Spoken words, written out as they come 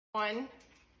1,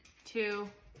 2,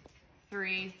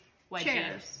 3, wedges.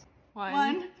 Chairs.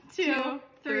 1, 2,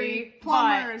 3,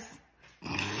 plumbers.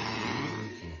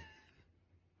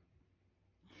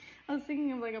 I was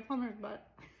thinking of like a plumber's butt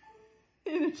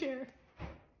in a chair.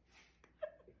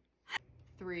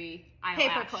 3, eyelash.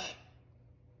 Paperclip.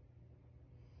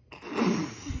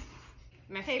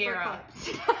 Mascara.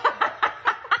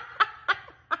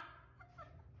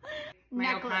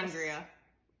 Mitochondria.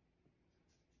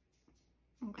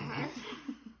 Okay.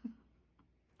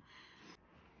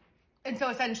 And so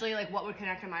essentially, like, what would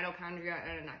connect a mitochondria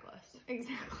and a necklace?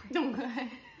 Exactly. Okay.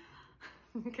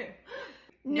 Okay.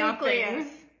 Nucleus. Nothing.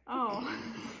 Oh.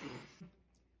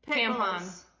 Tampon.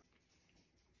 Pickles.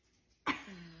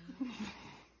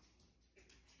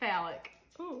 Phallic.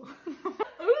 Ooh.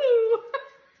 Ooh.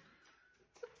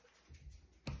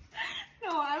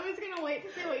 No, I was gonna wait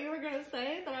to see what you were gonna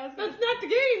say, but I was gonna... That's not the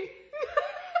game.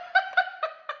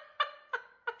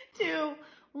 2,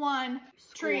 1,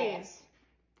 trees.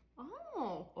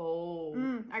 Oh. Oh.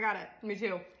 I got it. Me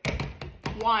too.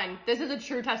 1. This is a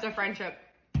true test of friendship.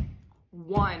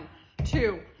 1,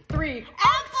 2, 3.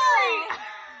 Apple!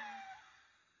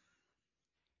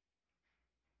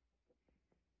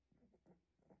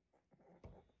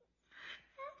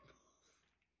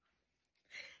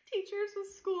 Teachers with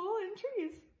school and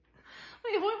trees.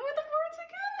 Wait, what were the words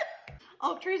again?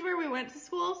 Oak trees where we went to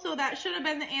school, so that should have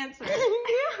been the answer.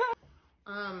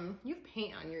 You have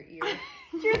paint on your ear.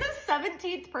 You're the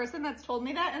 17th person that's told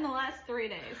me that in the last 3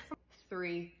 days.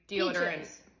 3, deodorant.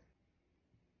 Peaches.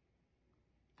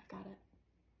 I've got it.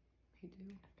 Me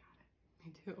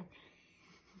too.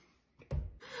 Me too.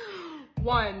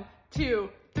 1, 2,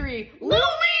 3. Lumi!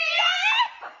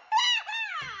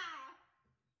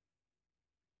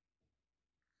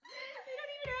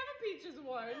 Peaches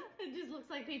one. It just looks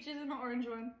like peaches and the orange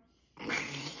one.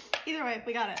 Either way,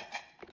 we got it.